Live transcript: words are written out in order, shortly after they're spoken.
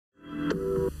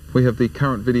We have the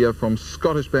current video from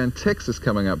Scottish band Texas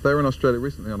coming up. They were in Australia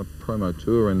recently on a promo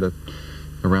tour and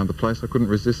around the place. I couldn't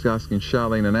resist asking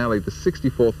Charlene and Ali the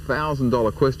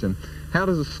 $64,000 question. How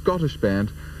does a Scottish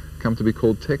band come to be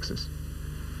called Texas?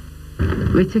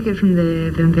 We took it from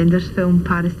the Wim Wenders film,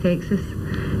 Paris, Texas.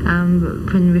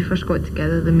 When we first got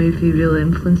together, the movie really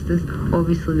influenced us.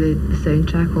 Obviously the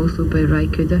soundtrack also by Ry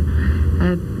Cooder.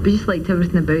 We just liked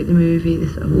everything about the movie, the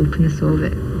sort of openness of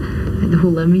it, the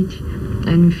whole image.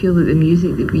 And we feel that the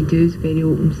music that we do is very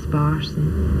open, sparse,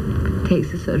 and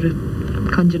Texas sort of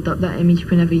conjured up that image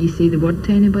whenever you say the word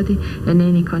to anybody in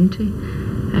any country.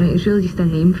 And it was really just a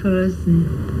name for us,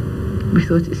 and we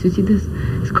thought it suited us.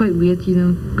 It's quite weird, you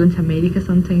know, going to America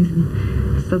sometimes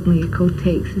and suddenly you're called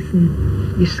Texas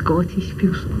and you're Scottish,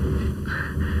 people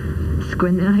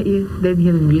squinting at you, then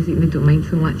hearing music they don't mind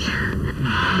so much.